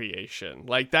new creation.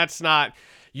 Like, that's not,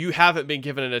 you haven't been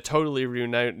given a totally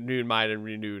renewed mind and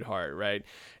renewed heart, right?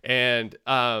 And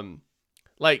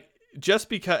like, just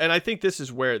because, and I think this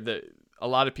is where a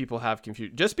lot of people have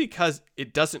confusion, just because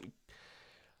it doesn't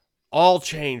all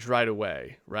change right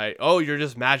away, right? Oh, you're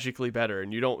just magically better,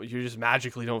 and you just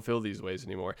magically don't feel these ways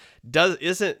anymore.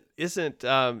 Doesn't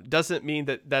mean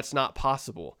that that's not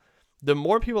possible. The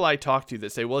more people I talk to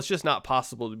that say, well, it's just not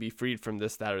possible to be freed from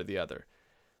this, that, or the other.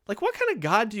 Like, what kind of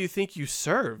God do you think you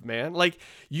serve, man? Like,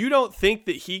 you don't think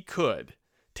that He could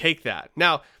take that.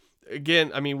 Now,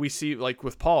 again, I mean, we see, like,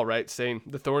 with Paul, right, saying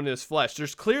the thorn in his flesh.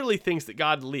 There's clearly things that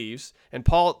God leaves, and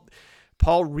Paul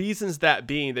reasons that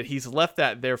being that He's left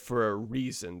that there for a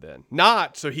reason, then.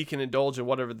 Not so He can indulge in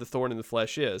whatever the thorn in the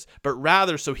flesh is, but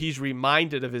rather so He's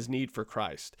reminded of His need for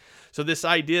Christ. So this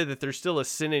idea that there's still a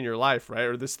sin in your life, right,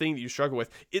 or this thing that you struggle with,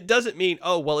 it doesn't mean,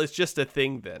 oh, well, it's just a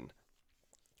thing then.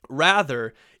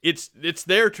 Rather, it's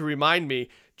there to remind me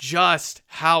just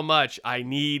how much I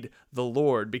need the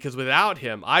Lord, because without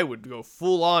Him, I would go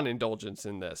full on indulgence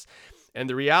in this. And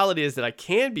the reality is that I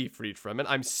can be freed from it.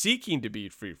 I'm seeking to be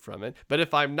freed from it. But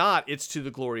if I'm not, it's to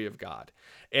the glory of God.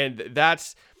 And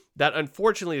that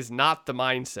unfortunately is not the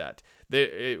mindset.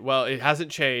 It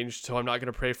hasn't changed, so I'm not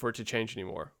going to pray for it to change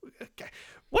anymore.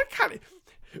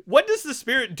 What does the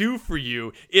Spirit do for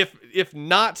you if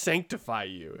not sanctify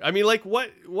you? I mean, like,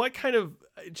 what kind of,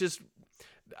 just,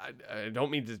 I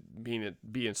don't mean to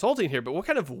be insulting here, but what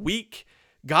kind of weak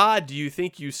God do you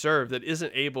think you serve that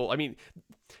isn't able, I mean,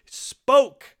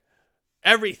 spoke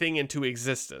everything into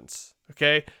existence,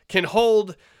 okay? Can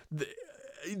hold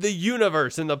the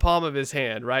universe in the palm of His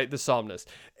hand, right? The psalmist.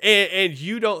 And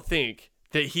you don't think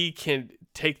that He can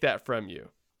take that from you.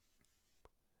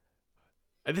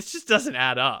 And this just doesn't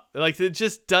add up. Like, it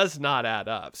just does not add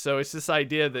up. So it's this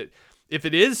idea that if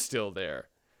it is still there,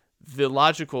 the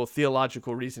logical,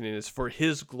 theological reasoning is for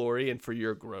His glory and for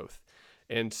your growth.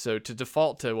 And so to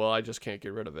default to, well, I just can't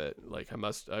get rid of it, like,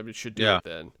 I should do yeah. it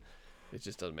then, it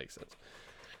just doesn't make sense.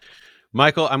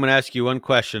 Michael, I'm going to ask you one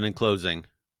question in closing.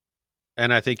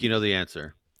 and I think you know the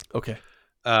answer. Okay.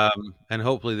 And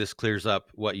hopefully this clears up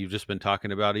what you've just been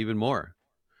talking about even more.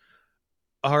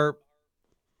 Are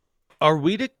are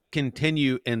we to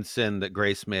continue in sin that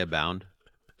grace may abound?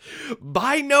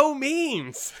 By no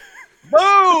means.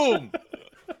 Boom!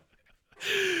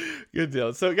 Good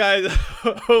deal. So, guys,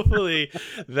 hopefully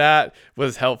that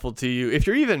was helpful to you. If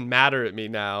you're even madder at me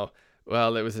now,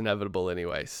 well, it was inevitable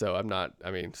anyway. So I'm not.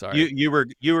 I mean, You sorry.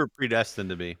 you were predestined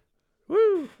to be.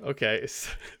 Woo. Okay.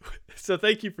 So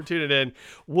thank you for tuning in.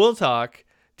 We'll talk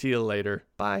to you later.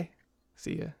 Bye.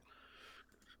 See ya.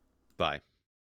 Bye.